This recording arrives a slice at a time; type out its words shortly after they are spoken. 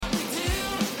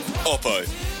Oppo,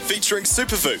 featuring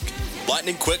SuperVOOC,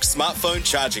 lightning-quick smartphone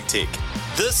charging tech.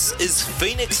 This is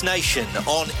Phoenix Nation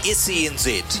on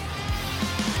SENZ.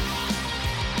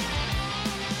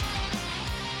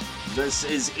 This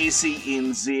is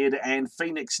SENZ and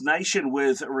Phoenix Nation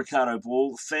with Ricardo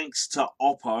Ball. Thanks to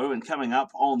Oppo. And coming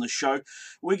up on the show,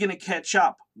 we're going to catch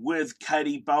up with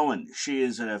Katie Bowen. She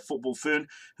is a football fern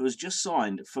who has just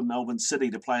signed for Melbourne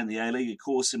City to play in the A-League. Of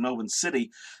course, in Melbourne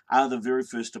City are the very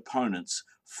first opponents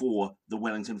for the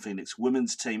Wellington Phoenix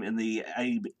women's team in the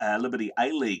Liberty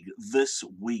A-League this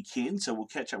weekend. So we'll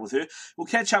catch up with her. We'll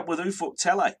catch up with Ufuk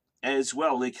Talay as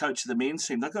well, their coach of the men's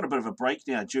team. They've got a bit of a break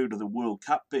now due to the World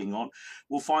Cup being on.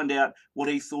 We'll find out what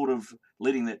he thought of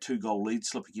letting that 2-goal lead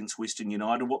slip against Western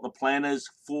United, what the plan is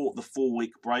for the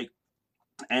 4-week break,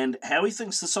 and how he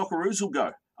thinks the Socceroos will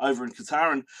go over in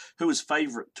Qatar, and who his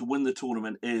favourite to win the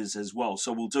tournament is as well.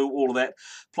 So we'll do all of that.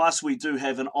 Plus, we do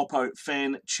have an Oppo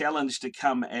fan challenge to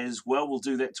come as well. We'll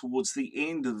do that towards the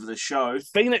end of the show.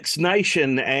 Phoenix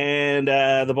Nation and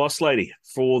the boss lady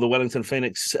for the Wellington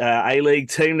Phoenix A-League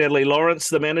team, Natalie Lawrence,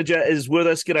 the manager, is with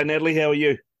us. G'day, Natalie. How are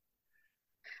you?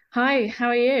 Hi, how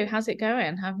are you? How's it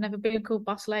going? I've never been called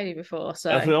boss lady before, so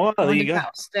there you go.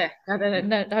 That'll stick. I don't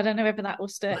know whether that will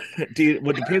stick. Well,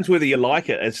 it depends whether you like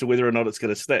it as to whether or not it's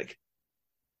going to stick.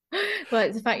 Well,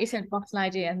 it's the fact you said boss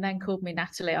lady and then called me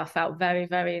Natalie, I felt very,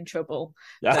 very in trouble.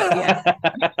 But, yeah.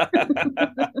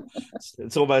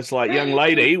 It's almost like, young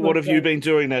lady, what have you been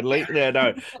doing, Natalie?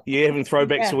 No, you're having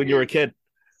throwbacks to when you were a kid.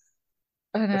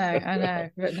 I know.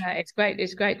 But no, it's great.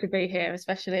 It's great to be here,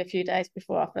 especially a few days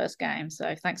before our first game.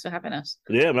 So thanks for having us.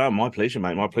 Yeah, no, my pleasure,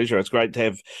 mate. My pleasure. It's great to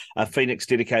have a Phoenix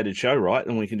dedicated show, right?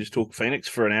 And we can just talk Phoenix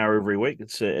for an hour every week.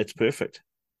 It's perfect.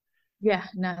 Yeah,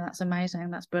 no, that's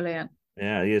amazing. That's brilliant.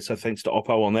 Yeah. So thanks to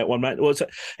Oppo on that one, mate. Well,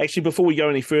 actually, before we go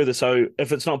any further, so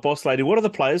if it's not boss lady, what do the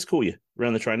players call you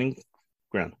around the training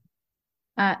ground?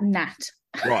 Nat.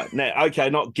 Right. Nat. Okay,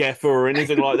 not gaffer or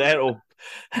anything like that, or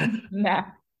No.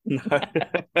 No.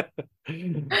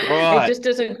 Right.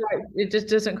 It just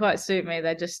doesn't quite suit me.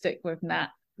 They just stick with Nat.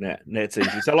 Yeah, Nat's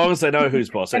easy. So long as they know who's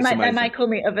boss. They might call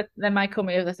me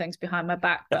other things behind my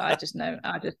back, but I just known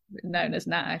as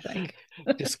Nat, I think.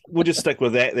 We'll just stick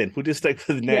with that then. We'll just stick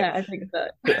with Nat. Yeah, I think so.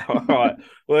 All right.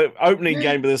 Well, opening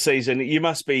game of the season, you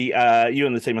must be you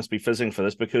and the team must be fizzing for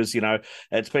this because, you know,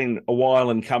 it's been a while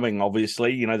in coming,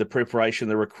 obviously. You know, the preparation,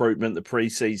 the recruitment, the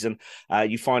pre-season.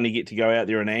 You finally get to go out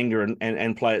there in anger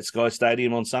and play at Sky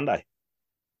Stadium on Sunday.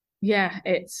 Yeah,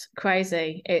 it's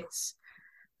crazy. It's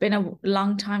been a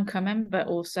long time coming, but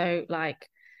also like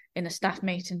in a staff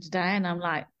meeting today, and I'm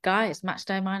like, guys, match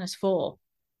day -4,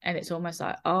 and it's almost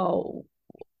like, oh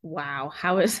wow,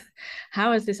 how has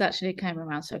this actually came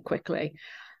around so quickly?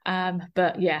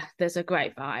 But yeah, there's a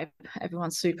great vibe.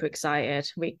 Everyone's super excited.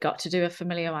 We got to do a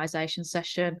familiarization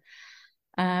session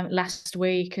last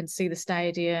week and see the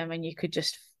stadium, and you could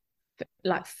just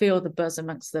like feel the buzz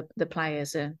amongst the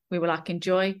players, and we were like,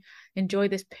 enjoy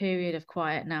this period of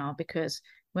quiet now, because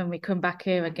when we come back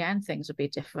here again, things will be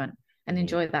different, and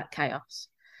enjoy that chaos.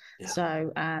 Yeah.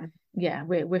 So yeah,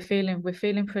 we're feeling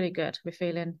pretty good. We're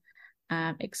feeling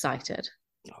excited.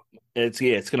 It's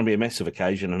going to be a massive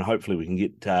occasion, and hopefully we can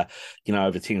get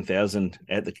over 10,000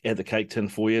 at the Cake Tin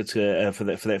for you for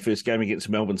that first game against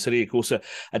Melbourne City. Of course,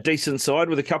 a decent side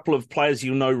with a couple of players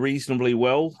you'll know reasonably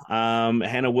well,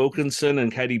 Hannah Wilkinson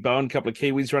and Katie Bowen, a couple of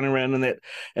Kiwis running around in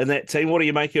that team. What do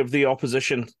you make of the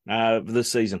opposition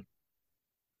this season?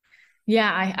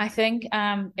 Yeah, I think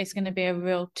it's going to be a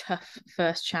real tough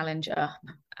first challenge up,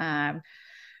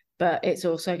 but it's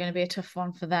also going to be a tough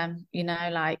one for them. You know,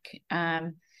 like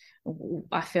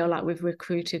I feel like we've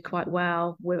recruited quite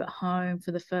well. We're at home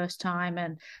for the first time,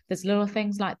 and there's little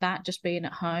things like that. Just being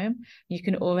at home, you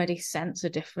can already sense a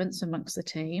difference amongst the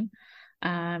team.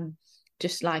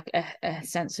 Just like a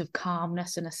sense of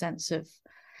calmness and a sense of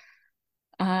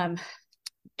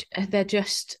they're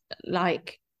just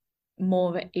like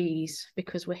more at ease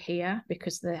because we're here,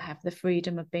 because they have the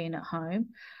freedom of being at home.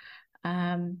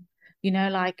 You know,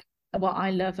 like what I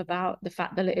love about the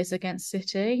fact that it is against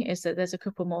City is that there's a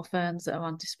couple more ferns that are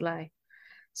on display.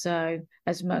 So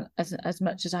as much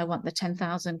as I want the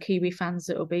 10,000 Kiwi fans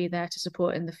that will be there to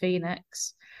support in the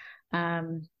Phoenix,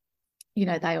 you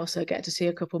know, they also get to see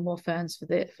a couple more ferns for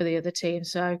the other team.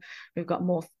 So we've got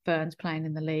more ferns playing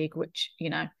in the league, which,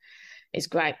 you know, is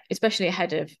great, especially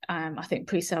ahead of, I think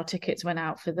pre-sale tickets went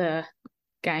out for the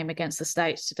game against the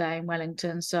States today in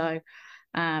Wellington. So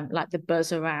like the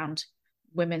buzz around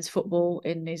women's football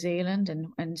in New Zealand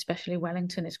and especially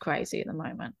Wellington is crazy at the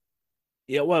moment.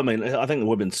 Yeah, well, I mean, I think the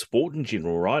women's sport in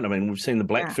general, right? I mean, we've seen the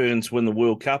Black Yeah. Ferns win the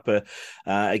World Cup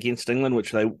against England,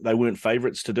 which they weren't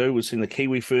favourites to do. We've seen the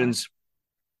Kiwi Ferns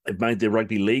have made their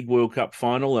Rugby League World Cup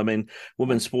final. I mean,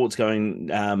 women's sports going,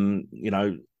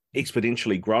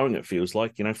 exponentially growing, it feels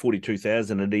like.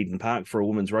 42,000 at Eden Park for a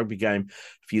women's rugby game.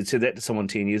 If you'd said that to someone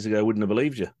 10 years ago, I wouldn't have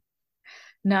believed you.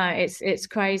 No, it's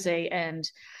crazy. And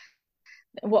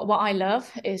what I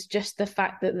love is just the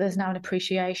fact that there's now an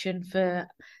appreciation for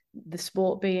the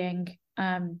sport being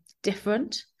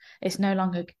different. It's no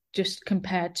longer just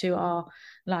compared to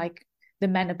like the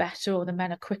men are better or the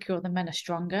men are quicker or the men are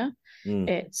stronger.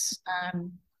 It's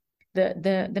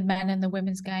the men and the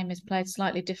women's game is played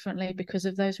slightly differently because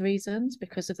of those reasons,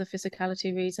 because of the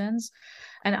physicality reasons.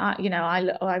 And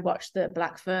I watched the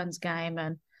Black Ferns game,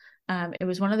 and it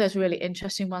was one of those really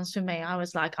interesting ones for me. I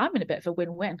was like, I'm in a bit of a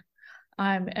win-win.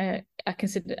 I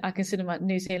consider my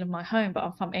New Zealand my home, but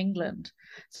I'm from England,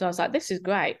 so I was like, this is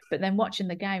great. But then watching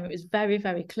the game, it was very,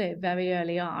 very clear, very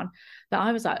early on, that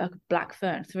I was like a Black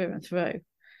Fern through and through.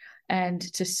 And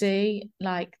to see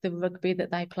like the rugby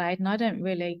that they played, and I don't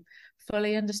really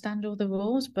fully understand all the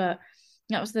rules, but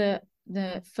that was the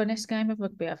funnest game of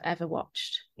rugby I've ever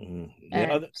watched. Yeah,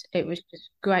 And it was just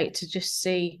great to just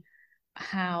see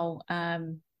how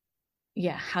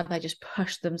how they just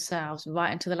pushed themselves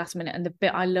right into the last minute. And the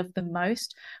bit I loved the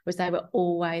most was they were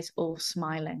always all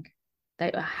smiling.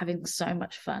 They were having so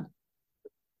much fun.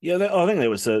 Yeah, I think that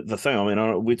was the thing. I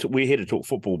mean, we're here to talk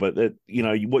football, but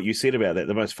what you said about that,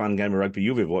 the most fun game of rugby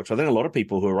you've ever watched. I think a lot of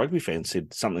people who are rugby fans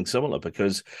said something similar,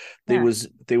 because there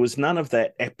was none of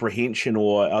that apprehension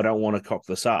or I don't want to cock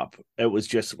this up. It was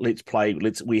just, let's play.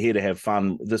 We're here to have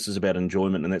fun. This is about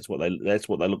enjoyment, and that's what they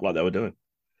looked like they were doing.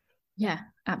 Yeah,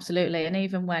 absolutely. And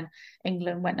even when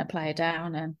England went a player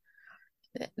down, and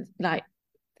like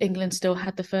England still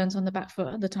had the Ferns on the back foot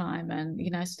at the time, and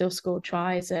still scored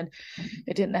tries, and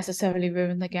it didn't necessarily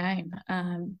ruin the game.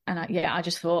 I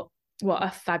just thought, what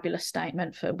a fabulous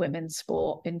statement for women's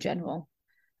sport in general,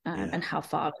 and how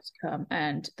far it's come,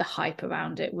 and the hype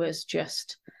around it was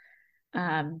just,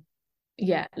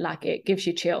 like it gives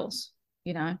you chills.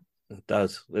 It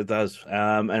does.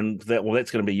 And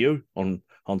that's going to be you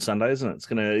on Sunday, isn't it? It's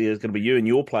going to be you and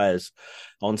your players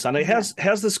on Sunday. How's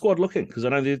the squad looking? Because I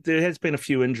know there has been a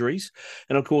few injuries,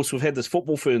 and of course we've had this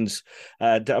Football Ferns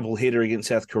double header against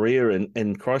South Korea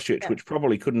in Christchurch, which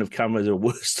probably couldn't have come as a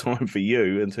worse time for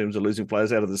you in terms of losing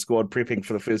players out of the squad prepping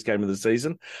for the first game of the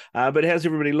season. But how's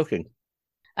everybody looking?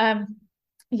 Like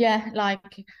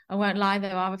I won't lie,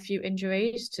 there are a few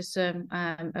injuries to some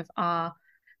of our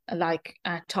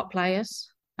top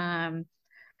players.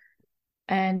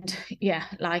 And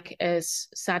like as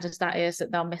sad as that is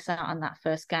that they'll miss out on that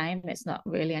first game, it's not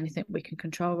really anything we can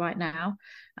control right now.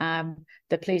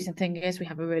 The pleasing thing is we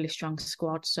have a really strong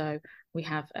squad, so we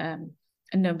have a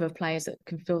number of players that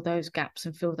can fill those gaps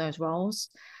and fill those roles.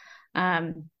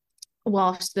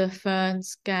 Whilst the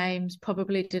Ferns games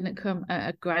probably didn't come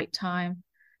at a great time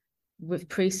with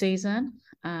pre-season,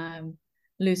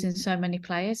 losing so many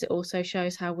players, it also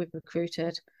shows how we've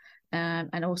recruited,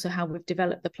 and also how we've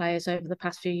developed the players over the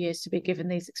past few years to be given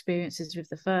these experiences with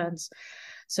the Ferns.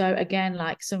 So again,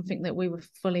 like something that we were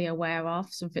fully aware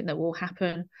of, something that will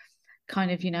happen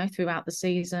kind of, throughout the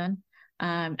season.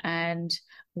 And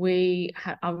we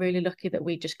are really lucky that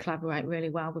we just collaborate really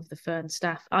well with the Ferns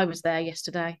staff. I was there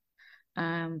yesterday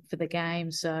for the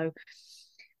game, so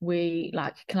we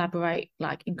collaborate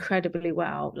incredibly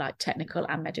well, technical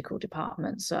and medical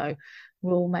departments. So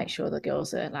we'll make sure the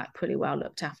girls are pretty well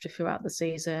looked after throughout the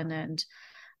season. And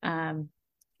then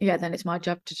it's my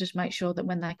job to just make sure that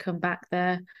when they come back,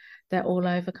 they're all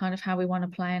over kind of how we want to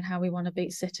play and how we want to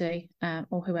beat City,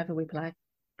 or whoever we play.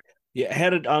 Yeah, how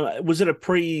did was it a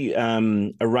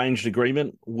pre-arranged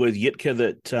agreement with Yitka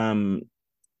that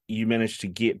you managed to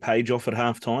get Paige off at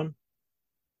halftime?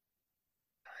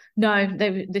 No,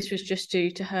 this was just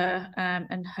due to her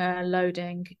and her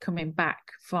loading coming back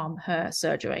from her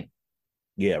surgery.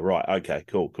 Yeah, right. Okay,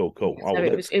 cool. So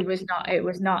it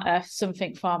was not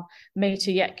something from me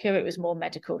to Yitka. It was more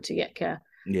medical to Yitka.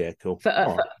 Yeah, cool. For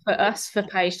us, for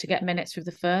Paige to get minutes with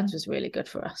the Ferns was really good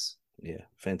for us. Yeah,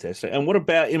 fantastic. And what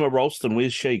about Emma Ralston?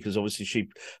 Where's she? Because obviously she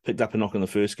picked up a knock in the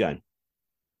first game.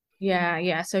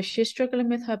 Yeah. So she's struggling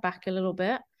with her back a little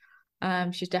bit.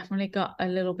 She's definitely got a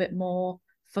little bit more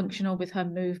functional with her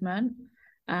movement.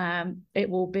 It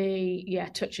will be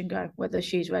touch and go whether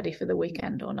she's ready for the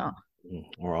weekend or not.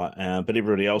 All right, but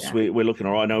everybody else, we're looking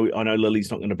all right. I know Lily's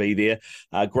not going to be there.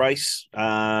 Grace,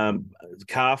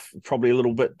 calf, probably a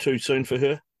little bit too soon for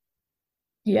her.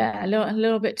 Yeah, a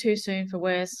little bit too soon for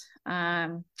Wiz.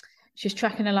 she's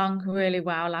tracking along really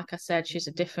well. Like I said, she's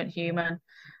a different human.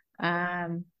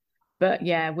 But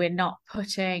yeah, we're not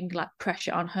putting like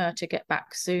pressure on her to get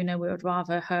back sooner. We would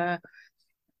rather her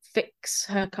fix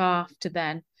her calf to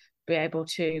then be able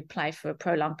to play for a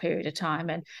prolonged period of time.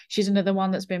 And she's another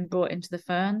one that's been brought into the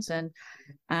Ferns, and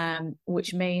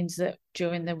which means that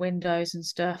during the windows and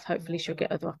stuff, hopefully she'll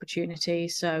get other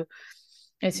opportunities. So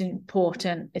it's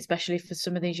important, especially for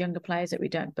some of these younger players, that we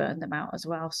don't burn them out as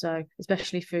well. So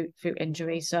especially through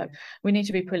injury. So we need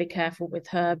to be pretty careful with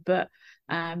her, but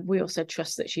we also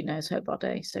trust that she knows her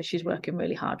body. So she's working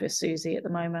really hard with Susie at the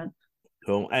moment.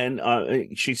 Cool. And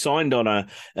she signed on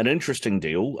an interesting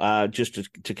deal just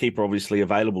to keep her obviously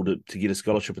available to get a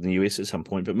scholarship in the US at some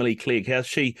point. But Millie Clegg, how's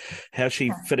she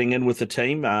fitting in with the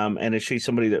team? And is she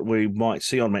somebody that we might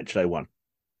see on match day one?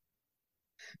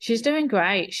 She's doing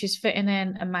great. She's fitting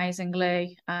in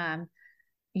amazingly.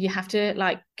 You have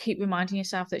to keep reminding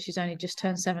yourself that she's only just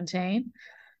turned 17.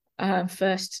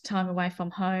 First time away from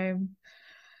home.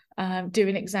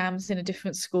 Doing exams in a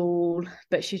different school,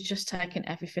 but she's just taken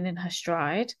everything in her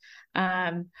stride.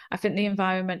 I think the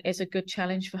environment is a good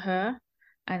challenge for her,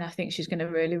 and I think she's going to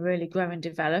really, really grow and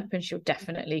develop, and she'll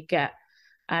definitely get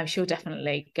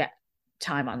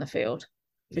time on the field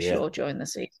for sure during the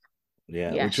season.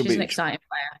 Yeah, she's an exciting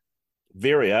player.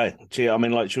 Very, I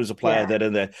mean, she was a player that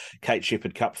in the Kate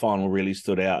Shepherd Cup final really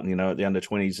stood out, and at the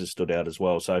under-20s has stood out as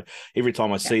well. So every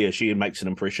time I see her, she makes an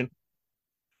impression.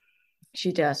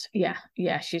 She does, yeah.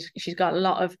 She's got a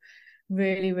lot of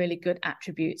really, really good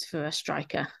attributes for a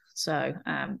striker. So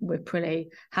we're pretty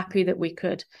happy that we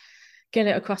could get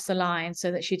it across the line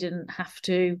so that she didn't have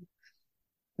to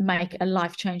make a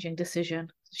life-changing decision.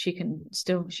 She can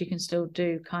still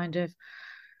do kind of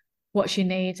what she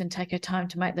needs and take her time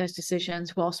to make those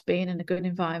decisions whilst being in a good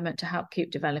environment to help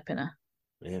keep developing her.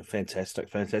 Yeah, fantastic.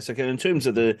 And in terms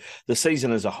of the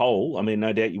season as a whole, I mean,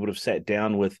 no doubt you would have sat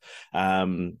down with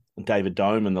David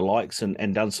Dome and the likes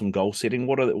and done some goal setting.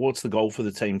 What's the goal for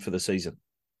the team for the season?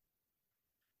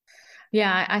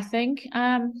 Yeah, I think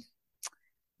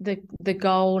the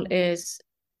goal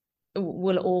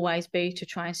will always be to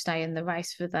try and stay in the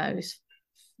race for those,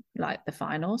 like the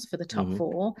finals, for the top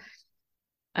four.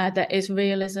 There is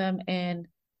realism in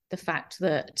the fact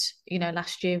that,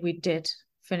 last year we did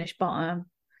finish bottom.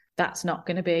 That's not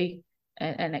going to be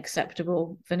an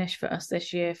acceptable finish for us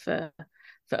this year, for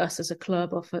us as a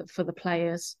club or for the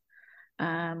players.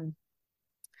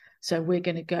 So we're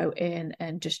going to go in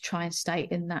and just try and stay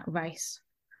in that race.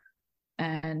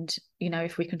 And,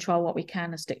 if we control what we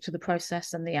can and stick to the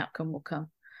process, then the outcome will come.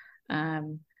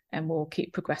 And we'll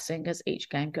keep progressing as each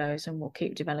game goes, and we'll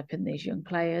keep developing these young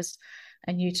players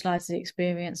and utilise the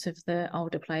experience of the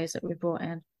older players that we brought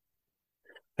in.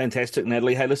 Fantastic,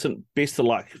 Natalie. Hey, listen, best of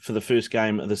luck for the first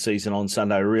game of the season on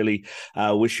Sunday. I really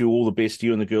wish you all the best,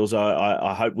 you and the girls.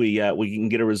 I hope we can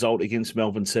get a result against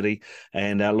Melbourne City,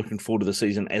 and looking forward to the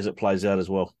season as it plays out as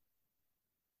well.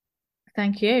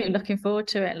 Thank you. Looking forward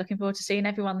to it. Looking forward to seeing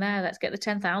everyone there. Let's get the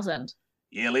 10,000.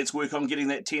 Yeah, let's work on getting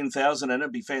that 10,000 in.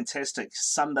 It'd be fantastic.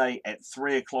 Sunday at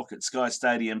 3:00 at Sky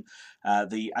Stadium.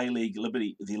 The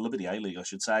Liberty A-League, I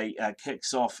should say,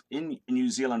 kicks off in New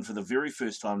Zealand for the very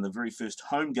first time, the very first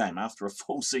home game after a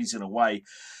full season away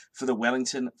for the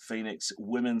Wellington Phoenix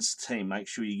women's team. Make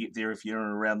sure you get there if you're in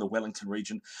and around the Wellington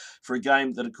region for a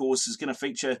game that, of course, is going to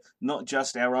feature not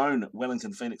just our own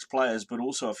Wellington Phoenix players, but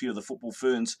also a few of the football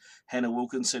ferns, Hannah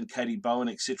Wilkinson, Katie Bowen,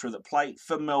 etc., that play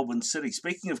for Melbourne City.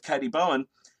 Speaking of Katie Bowen,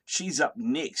 she's up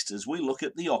next as we look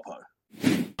at the Oppo.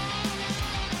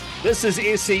 This is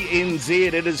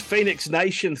SENZ. It is Phoenix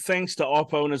Nation, thanks to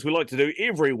Oppo. And as we like to do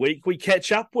every week, we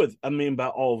catch up with a member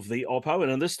of the Oppo.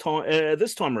 And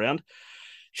this time around,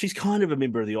 she's kind of a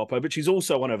member of the Oppo, but she's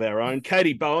also one of our own.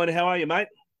 Katie Bowen, how are you, mate?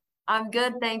 I'm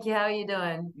good, thank you. How are you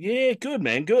doing? Yeah, good,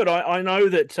 man. Good. I know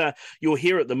that you're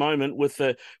here at the moment with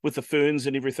the Ferns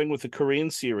and everything with the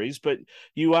Korean series, but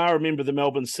you are a member of the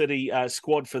Melbourne City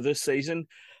squad for this season.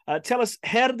 Tell us,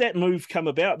 how did that move come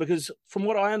about? Because from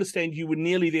what I understand, you were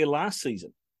nearly there last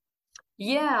season.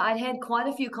 Yeah, I'd had quite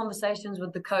a few conversations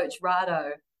with the coach,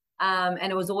 Rado,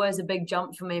 and it was always a big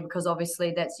jump for me because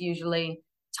obviously that's usually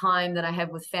time that I have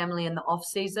with family in the off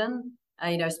season,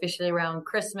 especially around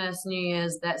Christmas, New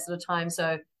Year's, that sort of time.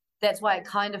 So that's why it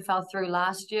kind of fell through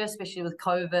last year, especially with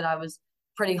COVID. I was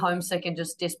pretty homesick and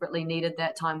just desperately needed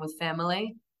that time with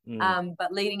family.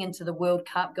 But leading into the World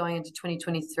Cup, going into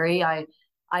 2023,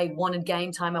 I wanted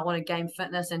game time, I wanted game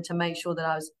fitness, and to make sure that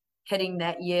I was hitting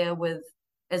that year with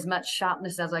as much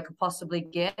sharpness as I could possibly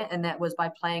get, and that was by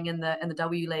playing in the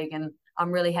W League. And I'm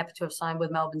really happy to have signed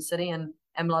with Melbourne City, and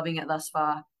am loving it thus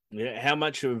far. Yeah, how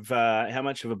much of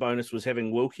a bonus was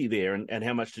having Wilkie there, and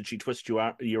how much did she twist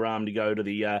your arm to go to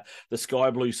the sky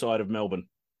blue side of Melbourne?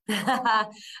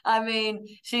 I mean,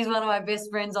 she's one of my best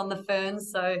friends on the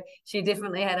Ferns, so she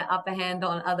definitely had an upper hand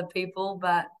on other people.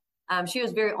 But she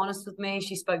was very honest with me.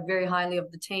 She spoke very highly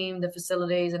of the team, the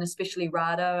facilities, and especially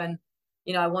Rado. And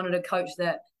I wanted a coach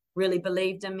that really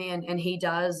believed in me, and he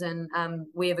does. And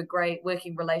we have a great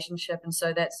working relationship, and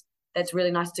so that's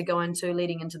really nice to go into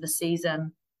leading into the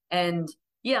season. And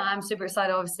yeah, I'm super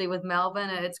excited, obviously, with Melbourne.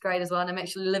 It's great as well. And I'm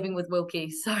actually living with Wilkie.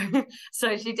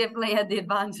 So she definitely had the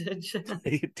advantage.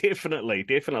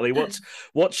 Definitely.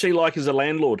 What's she like as a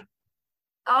landlord?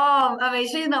 Oh, I mean,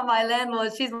 she's not my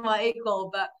landlord. She's my equal.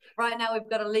 But right now we've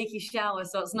got a leaky shower,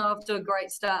 so it's not off to a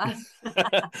great start.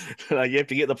 You have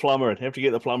to get the plumber. Mate.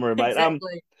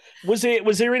 Exactly. Was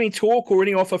there any talk or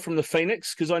any offer from the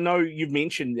Phoenix? Because I know you've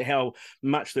mentioned how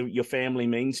much your family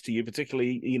means to you,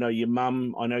 particularly your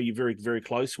mum. I know you're very, very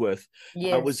close with.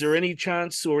 Yes. Was there any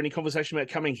chance or any conversation about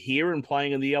coming here and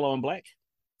playing in the yellow and black?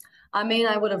 I mean,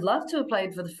 I would have loved to have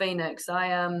played for the Phoenix.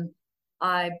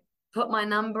 I put my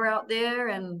number out there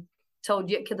and told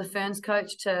Yitka, the Ferns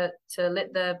coach, to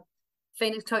let the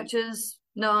Phoenix coaches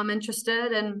know I'm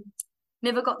interested, and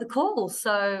never got the call.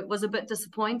 So was a bit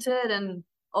disappointed. And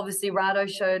obviously Rado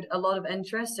showed a lot of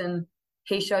interest, and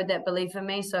he showed that belief in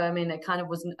me. So, I mean, it kind of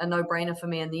was a no-brainer for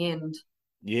me in the end.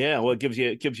 Yeah, well, it gives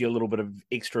you a little bit of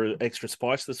extra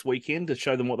spice this weekend to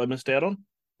show them what they missed out on.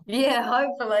 Yeah,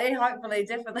 hopefully,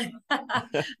 definitely.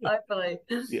 Hopefully.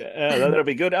 Yeah, that'll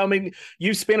be good. I mean,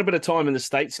 you've spent a bit of time in the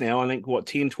States now. I think,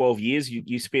 10, 12 years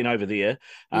you spent over there.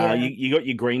 Yeah. You got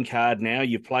your green card now.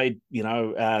 You've played,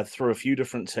 through a few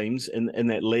different teams in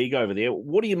that league over there.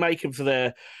 What do you make of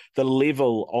the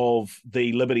level of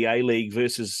the Liberty A-League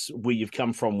versus where you've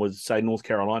come from with, say, North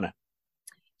Carolina?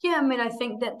 Yeah, I mean, I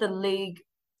think that the league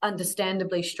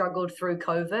understandably struggled through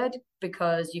COVID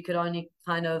because you could only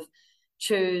kind of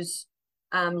choose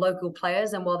local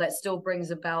players, and while that still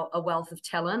brings about a wealth of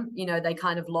talent, they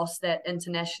kind of lost that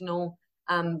international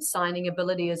signing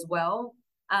ability as well.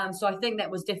 So I think that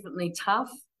was definitely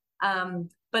tough,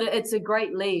 but it's a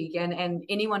great league, and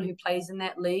anyone who plays in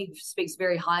that league speaks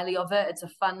very highly of it. It's a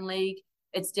fun league.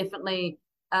 It's definitely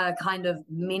a kind of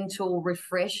mental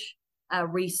refresh,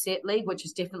 reset league, which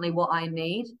is definitely what I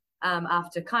need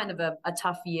after kind of a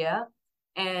tough year.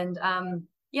 And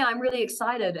yeah, I'm really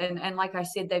excited. And like I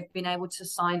said, they've been able to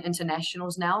sign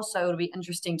internationals now. So it'll be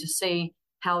interesting to see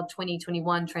how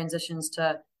 2021 transitions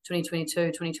to 2022,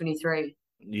 2023.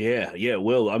 Yeah, it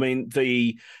will. I mean,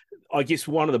 I guess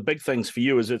one of the big things for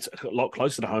you is it's a lot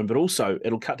closer to home, but also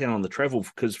it'll cut down on the travel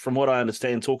because from what I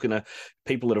understand, talking to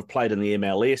people that have played in the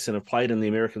MLS and have played in the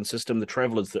American system, the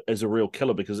travel is a real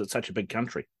killer because it's such a big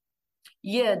country.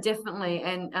 Yeah, definitely.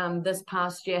 And this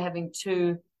past year, having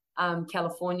two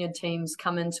California teams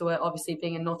come into it, obviously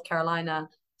being in North Carolina,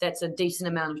 that's a decent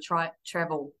amount of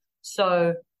travel.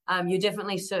 So you're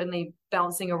definitely certainly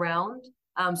bouncing around.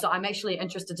 So I'm actually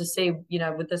interested to see,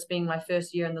 with this being my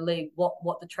first year in the league,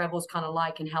 what the travel's kind of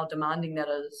like and how demanding that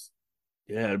is.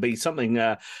 Yeah, it'd be something.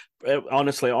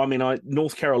 Honestly, I mean,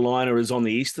 North Carolina is on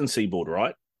the eastern seaboard,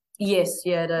 right? Yes,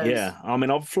 yeah, it is. Yeah, I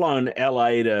mean, I've flown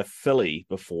LA to Philly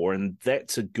before, and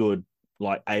that's a good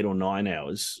 8 or 9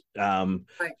 hours. Right,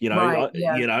 yeah.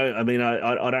 I mean,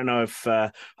 I don't know if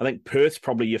I think Perth's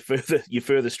probably your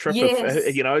furthest trip.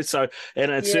 Yes. So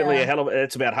and it's certainly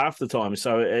it's about half the time.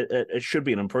 So it should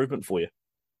be an improvement for you.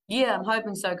 Yeah, I'm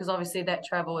hoping so because obviously that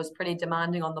travel is pretty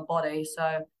demanding on the body.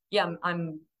 So yeah,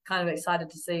 I'm kind of excited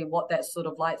to see what that's sort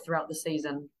of like throughout the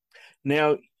season.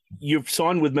 Now, you've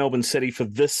signed with Melbourne City for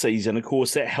this season. Of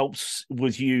course, that helps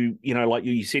with you, like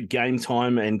you said, game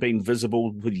time and being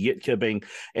visible with Yitka being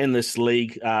in this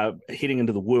league, heading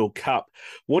into the World Cup.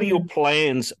 What are your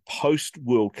plans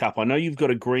post-World Cup? I know you've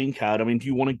got a green card. I mean, do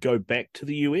you want to go back to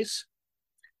the US?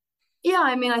 Yeah,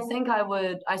 I mean, I think I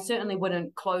would. I certainly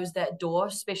wouldn't close that door,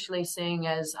 especially seeing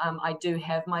as I do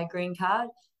have my green card.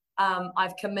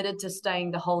 I've committed to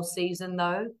staying the whole season,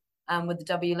 though. With the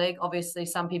W League, obviously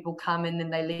some people come and then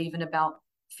they leave in about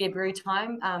February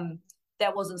time.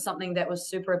 That wasn't something that was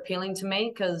super appealing to me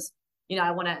because,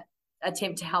 I want to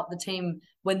attempt to help the team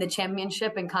win the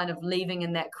championship, and kind of leaving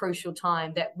in that crucial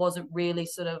time. That wasn't really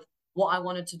sort of what I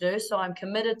wanted to do. So I'm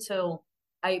committed till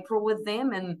April with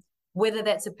them, and whether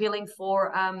that's appealing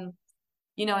for, an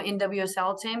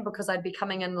NWSL team because I'd be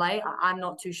coming in late, I'm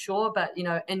not too sure, but,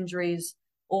 injuries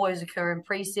always occur in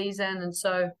preseason. And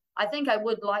so I think I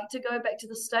would like to go back to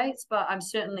the States, but I'm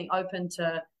certainly open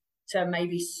to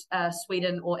maybe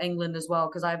Sweden or England as well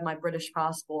because I have my British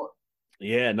passport.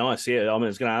 Yeah, nice. Yeah, I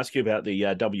was going to ask you about the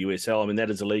WSL. I mean,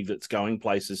 that is a league that's going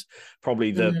places.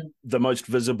 Probably the most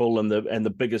visible and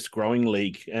the biggest growing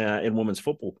league in women's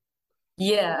football.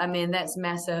 Yeah, I mean, that's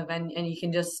massive. And you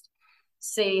can just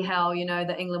see how,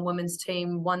 the England women's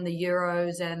team won the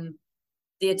Euros and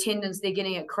the attendance they're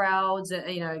getting at crowds, at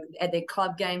their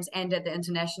club games and at the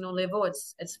international level.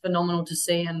 It's phenomenal to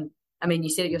see. And I mean, you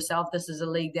said it yourself, this is a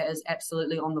league that is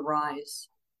absolutely on the rise.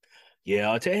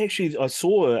 Yeah, I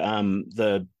saw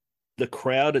the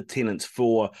crowd attendance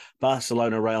for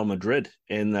Barcelona Real Madrid,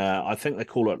 and I think they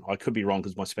call it, I could be wrong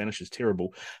because my Spanish is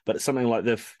terrible, but it's something like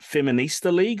the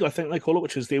Feminista League, I think they call it,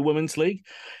 which is their women's league,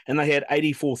 and they had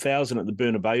 84,000 at the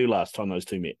Bernabeu last time those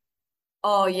two met.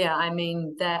 Oh yeah, I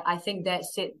mean I think that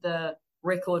set the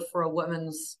record for a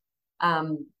women's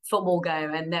football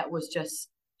game, and that was just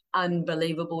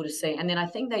unbelievable to see. And then I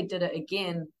think they did it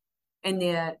again in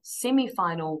their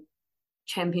semi-final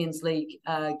Champions League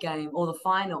game, or the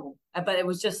final, but it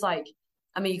was just like,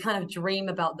 I mean, you kind of dream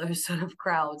about those sort of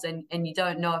crowds, and you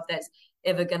don't know if that's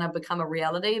ever going to become a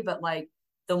reality, but like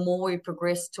the more we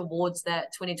progress towards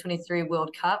that 2023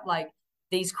 World Cup, like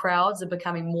these crowds are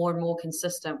becoming more and more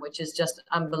consistent, which is just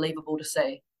unbelievable to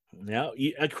see. Now,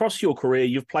 across your career,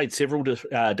 you've played several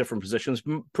different positions.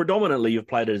 Predominantly, you've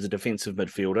played as a defensive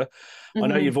midfielder. I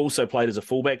know you've also played as a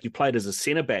fullback. You played as a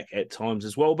centre back at times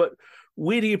as well, but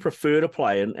where do you prefer to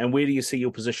play, and where do you see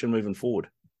your position moving forward?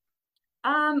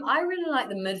 I really like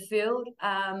the midfield.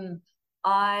 In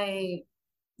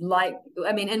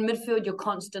midfield, you're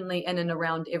constantly in and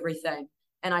around everything.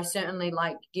 And I certainly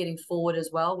like getting forward as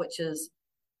well, which is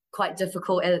quite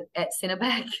difficult at centre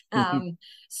back.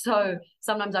 So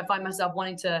sometimes I find myself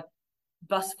wanting to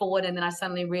bust forward, and then I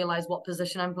suddenly realize what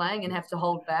position I'm playing and have to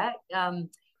hold back.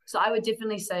 So I would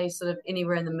definitely say sort of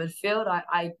anywhere in the midfield.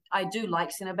 I do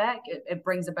like centre back. It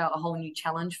brings about a whole new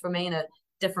challenge for me and a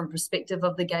different perspective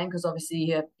of the game, because obviously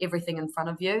you have everything in front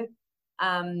of you.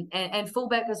 And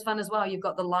fullback is fun as well. You've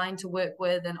got the line to work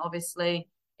with, and obviously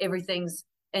everything's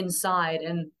inside.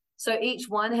 And so each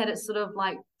one had its sort of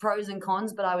like pros and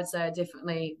cons, but I would say I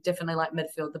definitely like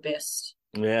midfield the best.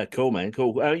 Yeah, cool, man,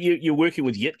 cool. You're working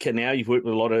with Jitka now. You've worked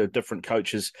with a lot of different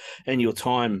coaches in your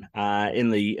time in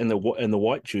the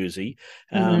white jersey.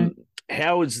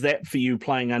 How is that for you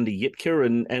playing under Jitka,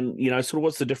 and sort of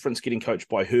what's the difference getting coached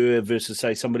by her versus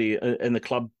say somebody in the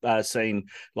club scene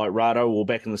like Rado or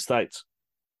back in the States?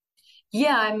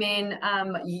 Yeah, I mean,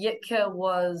 Jitka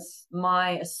was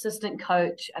my assistant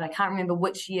coach, and I can't remember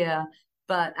which year,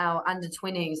 but our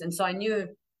under-20s. And so I knew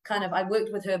I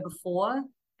worked with her before.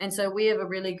 And so we have a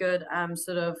really good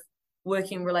sort of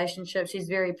working relationship. She's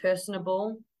very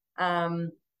personable,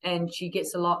 and she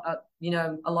gets a lot,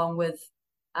 along with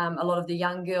a lot of the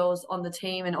young girls on the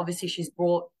team. And obviously she's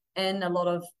brought in a lot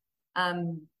of,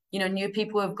 new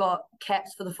people who have got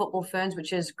caps for the Football Ferns,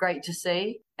 which is great to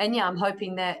see. And yeah, I'm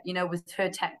hoping that, with her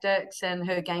tactics and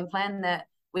her game plan, that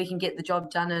we can get the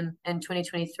job done in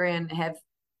 2023 and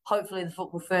hopefully the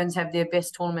Football Ferns have their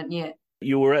best tournament yet.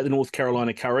 You were at the North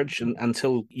Carolina Courage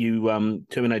until you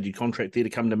terminated your contract there to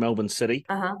come to Melbourne City.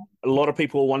 A lot of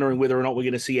people are wondering whether or not we're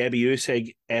going to see Abby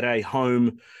Erceg at a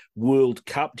home World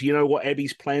Cup. Do you know what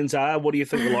Abby's plans are? What do you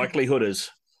think the likelihood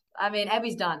is? I mean,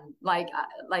 Abby's done. Like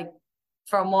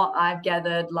from what I've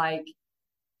gathered,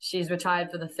 she's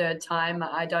retired for the third time.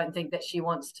 I don't think that she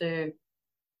wants to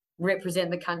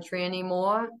represent the country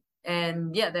anymore.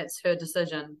 And yeah, that's her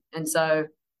decision. And so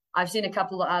I've seen a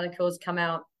couple of articles come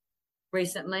out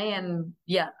recently, and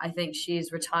yeah, I think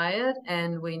she's retired,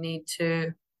 and we need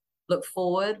to look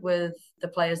forward with the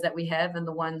players that we have and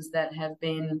the ones that have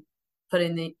been put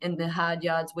in the hard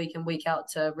yards week in, week out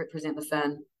to represent the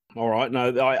Fern. All right.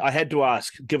 No, I had to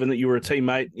ask, given that you were a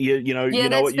teammate, you know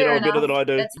enough. better than I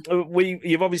do.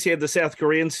 You've obviously had the South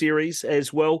Korean series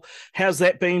as well. How's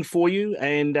that been for you?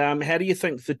 And how do you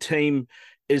think the team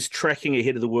is tracking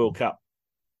ahead of the World Cup?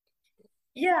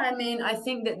 Yeah, I mean, I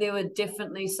think that there were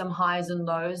definitely some highs and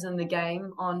lows in the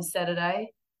game on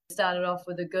Saturday. Started off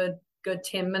with a good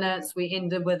 10 minutes. We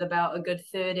ended with about a good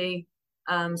 30.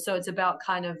 So it's about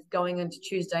kind of going into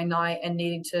Tuesday night and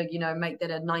needing to, make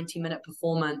that a 90-minute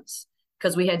performance,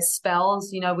 because we had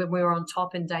spells, when we were on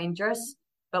top and dangerous,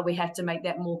 but we have to make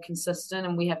that more consistent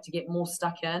and we have to get more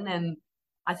stuck in. And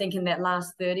I think in that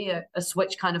last 30, a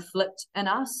switch kind of flipped in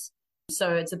us.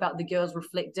 So it's about the girls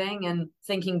reflecting and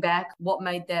thinking back what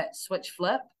made that switch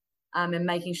flip, and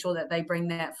making sure that they bring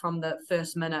that from the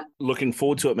first minute. Looking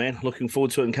forward to it, man. Looking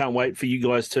forward to it, and can't wait for you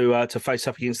guys to face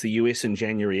up against the US in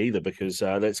January either, because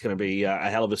that's going to be a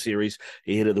hell of a series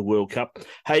ahead of the World Cup.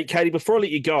 Hey, Katie, before I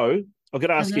let you go, I've got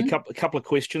to ask you a couple of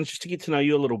questions just to get to know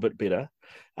you a little bit better.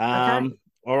 Okay.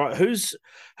 All right. Who's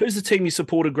the team you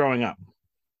supported growing up?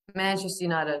 Manchester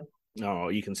United. Oh,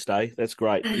 you can stay. That's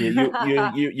great.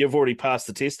 You've already passed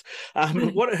the test.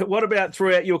 What about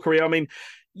throughout your career? I mean,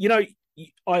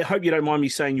 I hope you don't mind me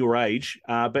saying your age,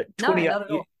 but No, not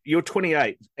at all. You're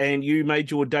 28 and you made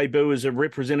your debut as a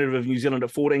representative of New Zealand at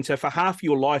 14. So for half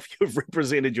your life, you've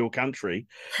represented your country.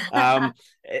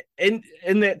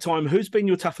 In that time, who's been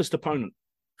your toughest opponent?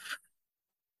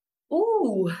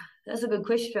 Ooh, that's a good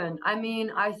question. I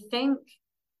mean, I think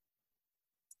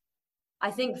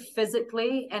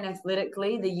physically and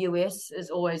athletically, the US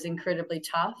is always incredibly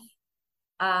tough.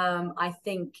 I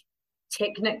think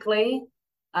technically,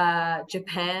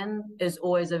 Japan is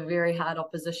always a very hard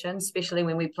opposition, especially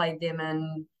when we played them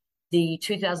in the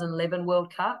 2011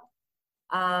 World Cup.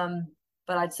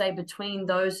 But I'd say between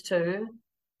those two,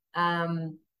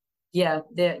 they're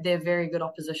very good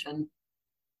opposition.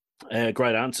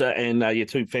 Great answer. And your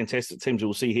two fantastic teams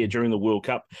we'll see here during the World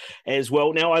Cup as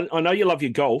well. Now, I know you love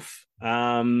your golf.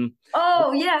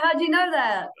 Oh, yeah. How do you know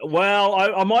that? Well,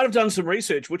 I might have done some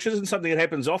research, which isn't something that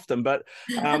happens often, but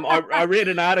I read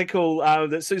an article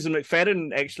that Susan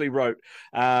McFadden actually wrote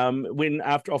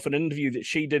off an interview that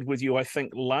she did with you, I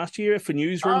think, last year for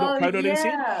newsroom.co.nz.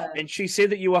 Yeah. And she said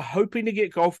that you were hoping to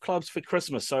get golf clubs for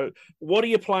Christmas. So what are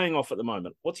you playing off at the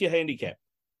moment? What's your handicap?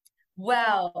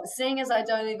 Well, seeing as I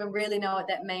don't even really know what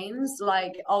that means,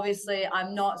 like obviously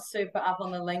I'm not super up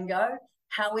on the lingo.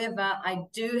 However, I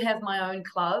do have my own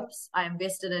clubs. I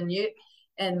invested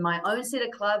in my own set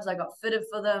of clubs. I got fitted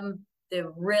for them. They're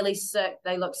really sick.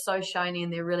 They look so shiny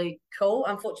and they're really cool.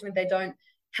 Unfortunately, they don't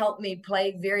help me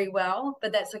play very well,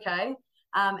 but that's okay.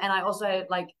 And I also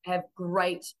have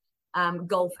great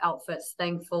golf outfits.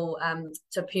 Thankful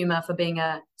to Puma for being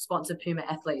a sponsored Puma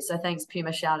athlete. So thanks,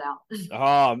 Puma. Shout out.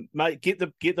 Oh, mate, get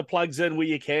the plugs in where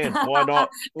you can. Why not?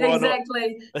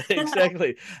 Exactly.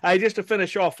 Exactly. Hey, just to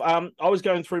finish off, I was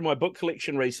going through my book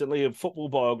collection recently of football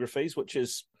biographies, which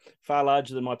is far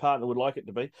larger than my partner would like it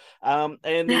to be. And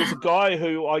there was a guy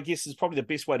who I guess is probably the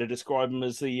best way to describe him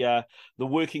as the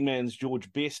working man's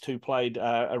George Best, who played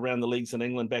around the leagues in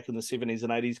England back in the 70s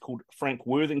and 80s, called Frank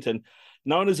Worthington,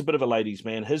 known as a bit of a ladies'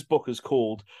 man. His book is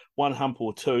called One Hump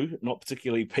or Two, not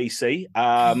particularly PC.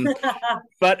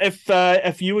 But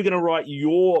if you were going to write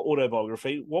your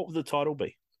autobiography, what would the title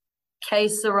be? Que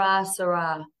sera,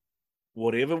 sera.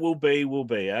 Whatever will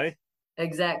be, eh?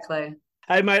 Exactly.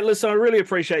 Hey, mate, listen, I really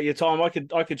appreciate your time.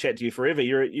 I could chat to you forever.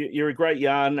 You're a great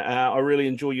yarn. I really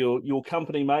enjoy your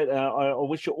company, mate. I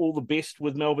wish you all the best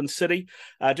with Melbourne City,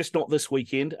 just not this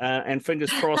weekend. And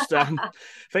fingers crossed,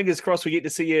 fingers crossed we get to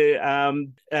see you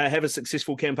have a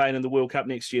successful campaign in the World Cup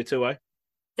next year too, eh?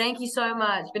 Thank you so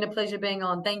much. It's been a pleasure being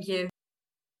on. Thank you.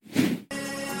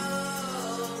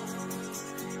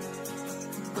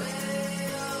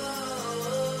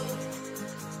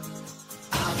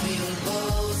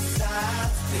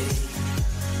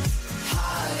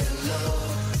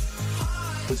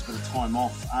 A bit of time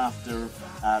off after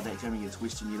that game against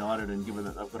Western United, and given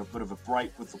that they've got a bit of a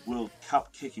break with the World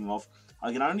Cup kicking off,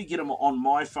 I can only get him on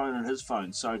my phone and his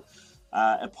phone. So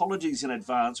apologies in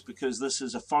advance because this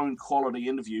is a phone quality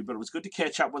interview, but it was good to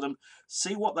catch up with them,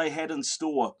 see what they had in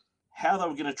store, how they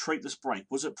were going to treat this break.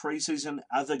 Was it pre-season?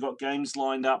 Have they got games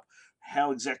lined up?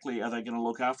 How exactly are they going to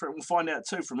look after it? We'll find out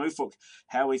too from Ufuk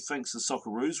how he thinks the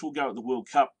Socceroos will go at the World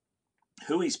Cup,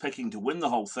 who he's picking to win the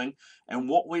whole thing, and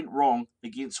what went wrong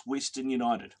against Western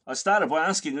United. I started by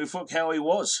asking Ufuk how he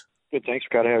was. Good, thanks,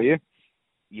 Ricardo. How are you?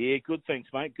 Yeah, good, thanks,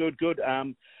 mate. Good.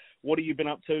 What have you been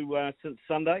up to since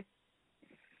Sunday?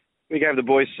 We gave the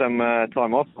boys some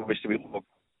time off. Obviously, we're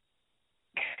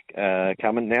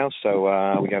coming now,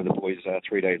 so we gave the boys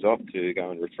 3 days off to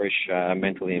go and refresh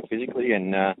mentally and physically,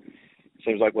 and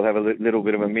seems like we'll have a little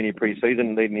bit of a mini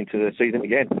pre-season leading into the season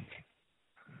again.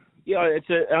 Yeah, it's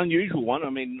an unusual one.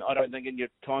 I mean, I don't think in your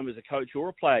time as a coach or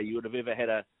a player you would have ever had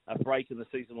a break in the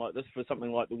season like this for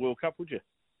something like the World Cup, would you?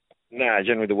 No,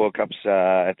 generally the World Cup's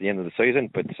at the end of the season,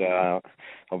 but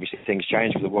obviously things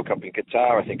change with the World Cup in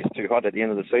Qatar. I think it's too hot at the end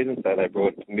of the season, so they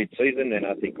brought mid-season, and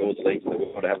I think all the leagues in the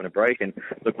world are having a break, and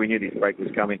look, we knew this break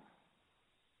was coming.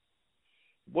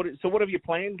 So what have you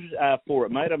planned for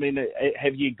it, mate? I mean,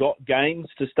 have you got games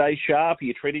to stay sharp? Are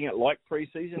you treating it like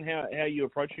pre-season? How are you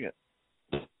approaching it?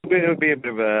 It'll be a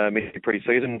bit of a mini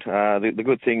pre-season. The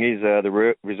good thing is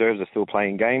the reserves are still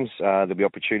playing games. There'll be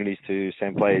opportunities to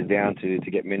send players down to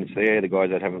get minutes there, the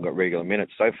guys that haven't got regular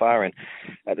minutes so far. And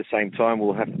at the same time,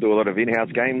 we'll have to do a lot of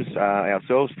in-house games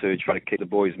ourselves to try to keep the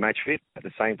boys match fit at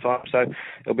the same time. So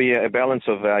it'll be a balance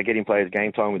of getting players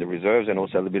game time with the reserves and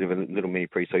also a bit of a little mini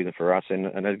pre-season for us. And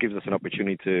it gives us an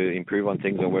opportunity to improve on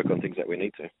things and work on things that we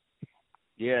need to.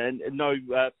 Yeah, and no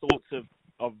thoughts of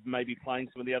of maybe playing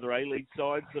some of the other A-League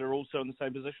sides that are also in the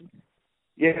same position?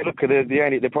 Yeah, look,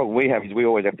 the problem we have is we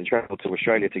always have to travel to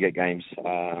Australia to get games,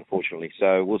 unfortunately.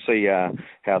 So we'll see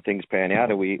how things pan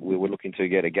out. We were looking to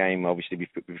get a game, obviously,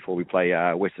 before we play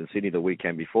Western Sydney the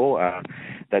weekend before.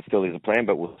 That still is a plan,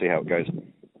 but we'll see how it goes.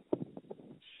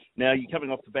 Now, you're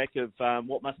coming off the back of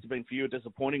what must have been for you a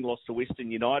disappointing loss to Western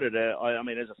United. I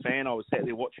mean, as a fan, I was sat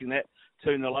there watching that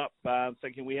 2-0 up,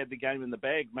 thinking we had the game in the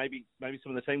bag. Maybe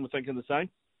some of the team were thinking the same.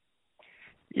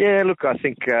 Yeah, look, I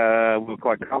think we were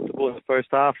quite comfortable in the first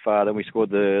half. Then we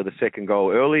scored the second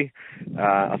goal early.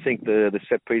 I think the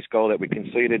set-piece goal that we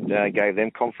conceded gave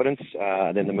them confidence.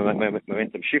 Then the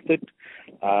momentum shifted.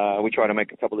 We tried to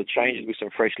make a couple of changes with some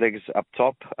fresh legs up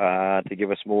top to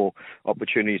give us more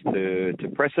opportunities to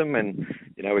press them. And,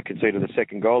 we conceded the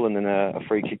second goal and then a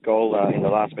free kick goal in the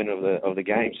last minute of the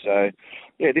game. So,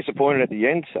 yeah, disappointed at the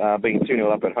end, being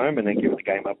 2-0 up at home and then giving the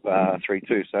game up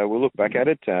 3-2. So we'll look back at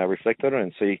it, reflect on it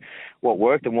and see what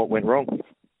worked and what went wrong.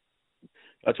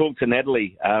 I talked to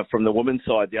Natalie from the women's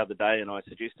side the other day, and I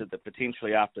suggested that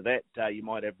potentially after that you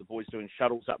might have the boys doing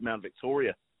shuttles up Mount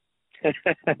Victoria.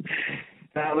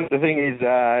 Look, the thing is,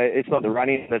 it's not the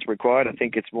running that's required. I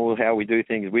think it's more how we do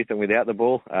things with and without the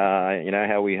ball.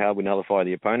 How we nullify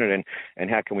the opponent and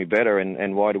how can we better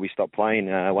and why do we stop playing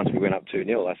once we went up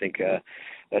 2-0. I think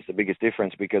that's the biggest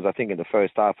difference because I think in the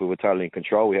first half we were totally in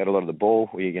control. We had a lot of the ball.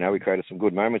 We created some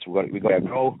good moments. We got our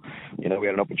goal. We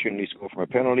had an opportunity to score from a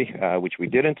penalty, which we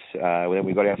didn't. Then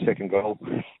we got our second goal,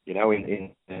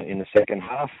 in the second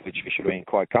half, which we should have been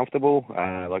quite comfortable.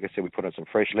 Like I said, we put on some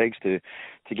fresh legs to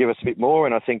give us a bit more.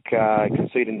 And I think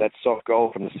conceding that soft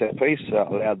goal from the set piece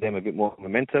allowed them a bit more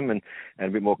momentum and a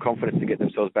bit more confidence to get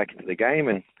themselves back into the game.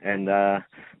 And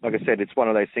like I said, it's one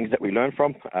of those things that we learn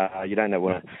from. You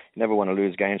never want to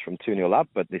lose games from 2-0 up,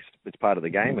 but it's part of the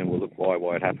game, and we'll look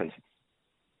why it happens.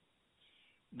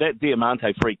 That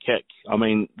Diamante free kick, I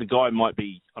mean, the guy might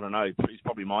be, I don't know, he's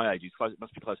probably my age.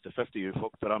 Must be close to 50,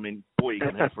 but I mean, boy, he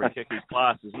can hit a free kick. He's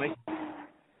class, isn't he?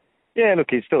 Yeah, look,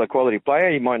 he's still a quality player.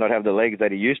 He might not have the legs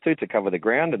that he used to cover the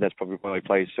ground, and that's probably why he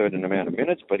plays a certain amount of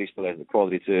minutes, but he still has the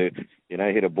quality to,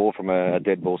 hit a ball from a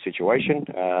dead ball situation.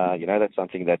 That's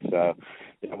something that,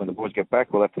 when the boys get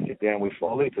back, we'll have to sit down with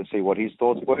Foley to see what his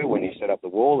thoughts were when he set up the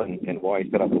wall and why he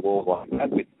set up the wall like that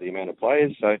with the amount of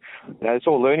players. So, it's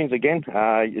all learnings again.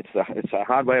 It's a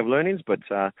hard way of learnings, but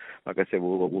like I said,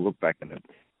 we'll look back at it.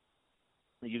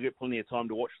 You get plenty of time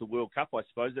to watch the World Cup, I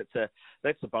suppose.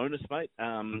 That's a bonus, mate.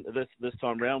 This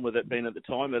time round, with it being at the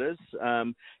time it is.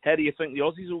 How do you think the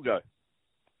Aussies will go?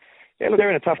 Yeah, look,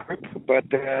 they're in a tough group, but,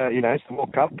 it's the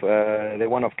World Cup. They're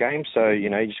one-off games, so,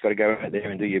 you just got to go out there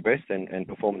and do your best and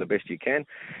perform the best you can.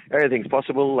 Everything's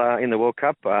possible in the World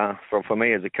Cup. For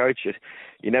me as a coach,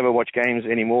 you never watch games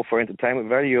anymore for entertainment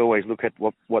value. You always look at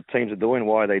what teams are doing,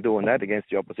 why they're doing that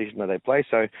against the opposition that they play.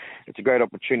 So it's a great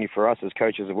opportunity for us as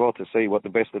coaches as well to see what the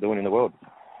best are doing in the world.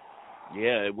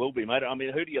 Yeah, it will be, mate. I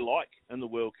mean, who do you like in the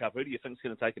World Cup? Who do you think is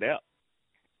going to take it out?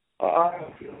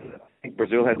 I think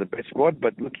Brazil has the best squad,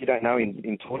 but look, you don't know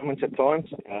in tournaments at times,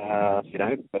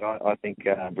 but I think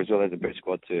Brazil has the best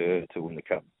squad to win the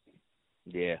Cup.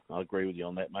 Yeah, I agree with you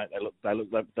on that, mate.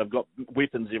 They've got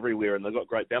weapons everywhere and they've got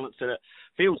great balance in it.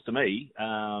 Feels to me,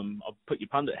 I'll put your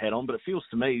pundit hat on, but it feels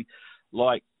to me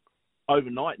like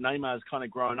overnight Neymar's kind of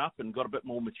grown up and got a bit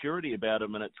more maturity about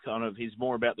him, and it's kind of he's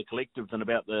more about the collective than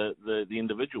about the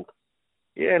individual.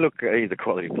 Yeah, look, he's a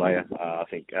quality player. I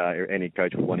think any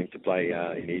coach would want him to play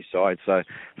in his side. So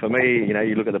for me,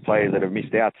 you look at the players that have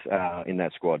missed out in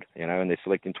that squad, and they're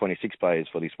selecting 26 players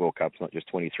for this World Cup, not just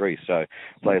 23. So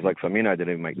players like Firmino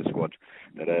didn't even make the squad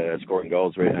that are scoring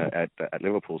goals at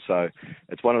Liverpool. So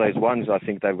it's one of those ones, I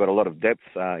think they've got a lot of depth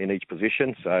in each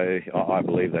position. So I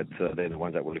believe that they're the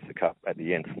ones that will lift the Cup at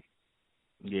the end.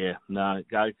 Yeah, no,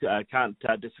 I can't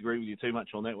disagree with you too much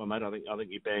on that one, mate. I think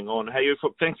you're bang on. Hey,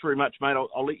 thanks very much, mate.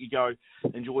 I'll let you go.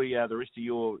 Enjoy the rest of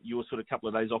your sort of couple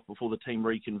of days off before the team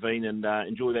reconvene, and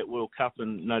enjoy that World Cup.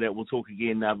 And no doubt we'll talk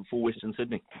again before Western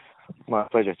Sydney. My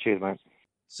pleasure. Cheers, mate.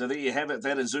 So there you have it.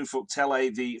 That is Ufuk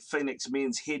Talay, the Phoenix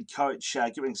men's head coach,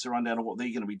 giving us a rundown of what they're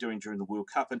going to be doing during the World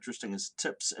Cup. Interesting as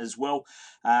tips as well,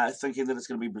 thinking that it's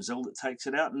going to be Brazil that takes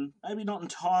it out, and maybe not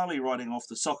entirely writing off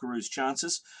the Socceroos'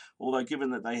 chances, although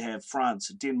given that they have France,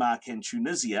 Denmark and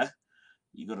Tunisia,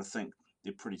 you got to think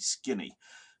they're pretty skinny.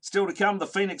 Still to come, the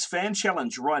Phoenix Fan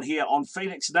Challenge right here on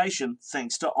Phoenix Nation,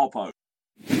 thanks to Oppo.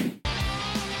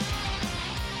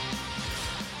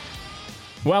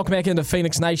 Welcome back into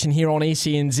Phoenix Nation here on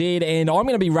SENZ, and I'm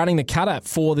going to be running the cutter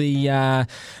for the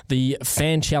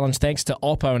fan challenge thanks to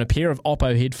Oppo, and a pair of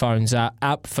Oppo headphones are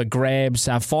up for grabs.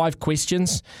 5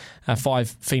 questions,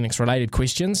 5 Phoenix-related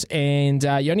questions, and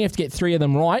you only have to get 3 of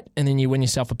them right, and then you win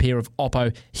yourself a pair of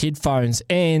Oppo headphones.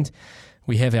 And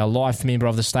we have our live member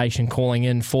of the station calling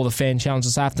in for the fan challenge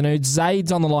this afternoon.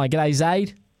 Zaid's on the line. G'day,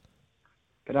 Zaid.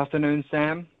 Good afternoon,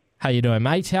 Sam. How you doing,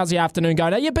 mate? How's the afternoon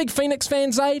going? Are you a big Phoenix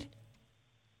fan, Zaid?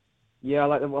 Yeah, I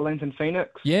like the Wellington Phoenix.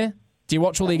 Yeah? Do you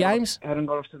watch all their games? Hadn't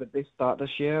got off to the best start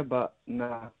this year, but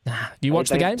nah. Do you watch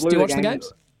the games? Do you watch the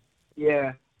games?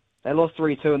 Yeah. They lost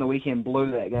 3-2 in the weekend,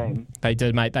 blew that game. They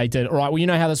did, mate. They did. All right, well, you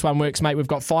know how this one works, mate. We've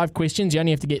got 5 questions. You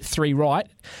only have to get 3 right.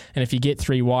 And if you get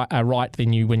 3 right,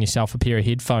 then you win yourself a pair of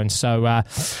headphones. So,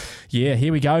 yeah,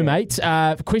 here we go, mate.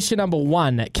 Question number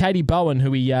 1. Katie Bowen, who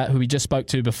we just spoke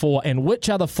to before, and which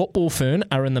other football firm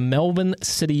are in the Melbourne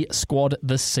City squad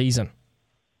this season?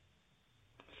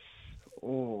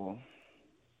 Oh.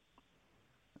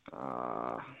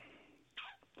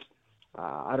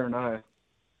 I don't know.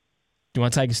 Do you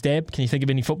want to take a stab? Can you think of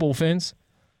any football ferns?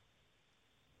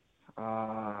 No,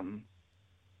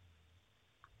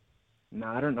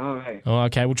 I don't know. Hey. Oh,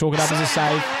 okay, we'll chalk it up as a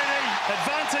save.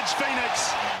 Advantage,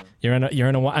 Phoenix. You're in an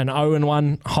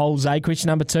 0-1 hole, Zay. Question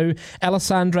number 2.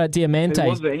 Alessandra Diamante. Who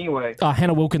was it anyway? Oh,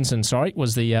 Hannah Wilkinson, sorry,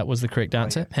 was the correct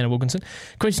answer. Hannah Wilkinson.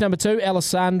 Question number 2.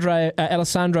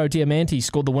 Alessandro Diamante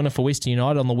scored the winner for Western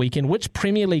United on the weekend. Which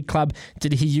Premier League club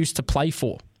did he used to play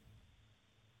for?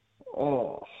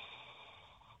 Oh.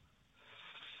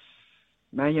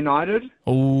 Man United?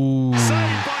 Ooh.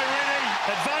 Saved by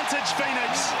Rennie. Advantage,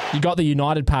 Phoenix. You got the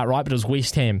United part right, but it was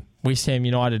West Ham. West Ham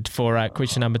United for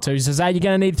question number 2. So, Zay, you're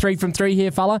going to need 3 from 3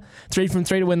 here, fella. 3 from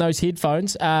 3 to win those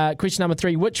headphones. Question number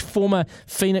 3. Which former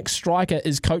Phoenix striker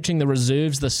is coaching the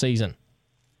reserves this season?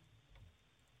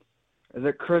 Is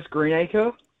it Chris Greenacre?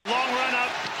 Long run up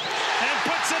and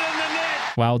puts it in the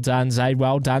net. Well done, Zaid.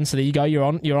 Well done. So there you go.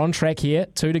 You're on track here.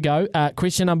 2 to go.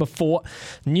 Question number 4.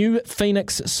 New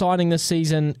Phoenix signing this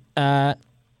season.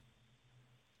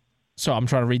 So I'm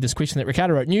trying to read this question that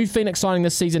Ricardo wrote. The new Phoenix signing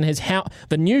this season has how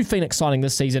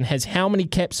many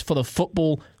caps for the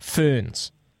football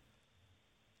ferns?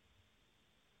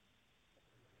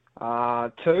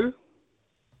 2.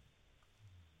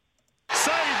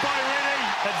 Saved by Rennie.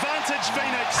 Advantage,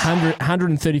 Phoenix.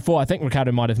 134. I think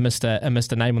Ricardo might have missed a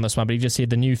name on this one, but he just said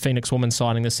the new Phoenix woman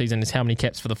signing this season is how many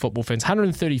caps for the football ferns?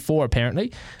 134,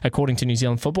 apparently, according to New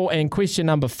Zealand Football. And question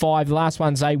number 5, the last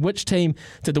one, Zay. Which team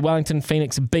did the Wellington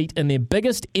Phoenix beat in their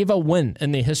biggest ever win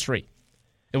in their history?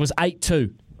 It was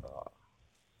 8-2.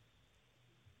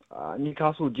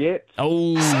 Newcastle Jets.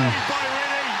 Oh. Saved by Rennie.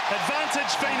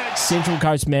 Advantage, Phoenix. Central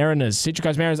Coast Mariners.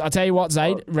 I'll tell you what,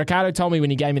 Zaid. Ricardo told me when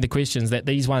he gave me the questions that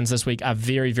these ones this week are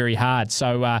very, very hard.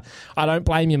 So I don't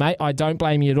blame you, mate. I don't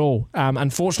blame you at all.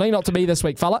 Unfortunately, not to be this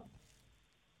week, fella.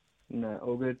 No,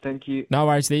 all good. Thank you. No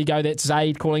worries. There you go. That's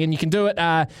Zaid calling in. You can do it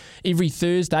every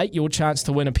Thursday. Your chance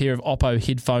to win a pair of Oppo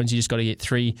headphones. You just got to get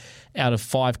 3 out of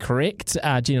 5 correct.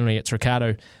 Generally, it's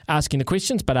Ricardo asking the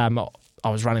questions, but I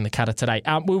was running the cutter today.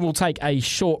 We will take a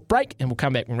short break, and we'll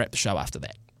come back and wrap the show after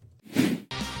that.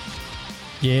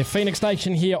 Yeah, Phoenix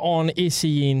Nation here on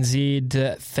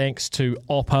SENZ, thanks to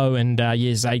Oppo, and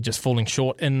Zaid just falling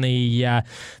short in the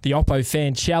Oppo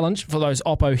fan challenge for those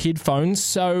Oppo headphones.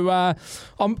 So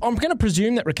I'm going to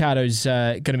presume that Ricardo's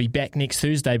going to be back next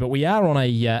Thursday, but we are on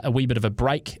a wee bit of a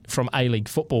break from A-League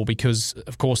football because,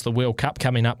 of course, the World Cup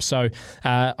coming up. So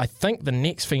I think the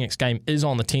next Phoenix game is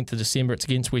on the 10th of December. It's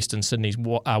against Western Sydney's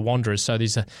Wanderers. So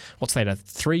there's a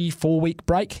 3-4 week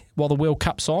break while the World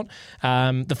Cup's on.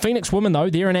 The Phoenix women, though,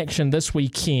 they're in action this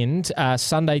weekend,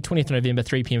 Sunday, 20th of November,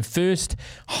 3 p.m. First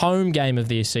home game of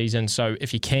their season. So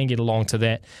if you can get along to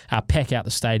that, pack out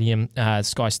the stadium,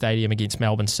 Sky Stadium against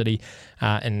Melbourne City,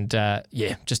 and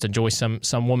just enjoy some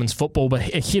women's football.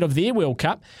 But ahead of their World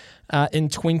Cup in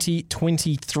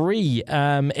 2023.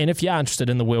 And if you are interested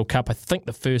in the World Cup, I think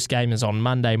the first game is on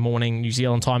Monday morning, New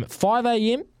Zealand time at 5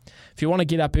 a.m. If you want to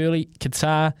get up early,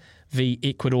 Qatar v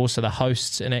Ecuador, so the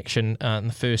hosts in action in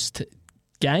the first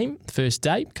game, first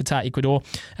day, Qatar, Ecuador,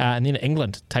 and then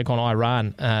England take on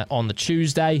Iran on the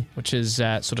Tuesday, which is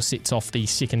sort of sets off the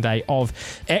second day of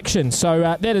action.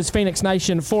 So that is Phoenix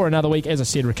Nation for another week. As I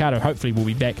said, Ricardo hopefully will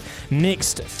be back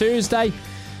next Thursday.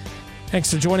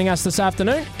 Thanks for joining us this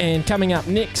afternoon. And coming up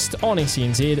next on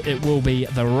SENZ, it will be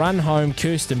the run home.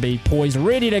 Kirsten B poised,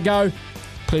 ready to go.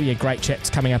 Plenty of great chats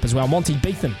coming up as well. Monty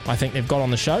Beetham, I think they've got on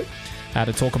the show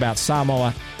to talk about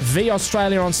Samoa v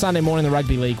Australia on Sunday morning, the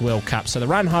Rugby League World Cup. So the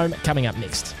run home coming up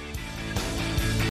next.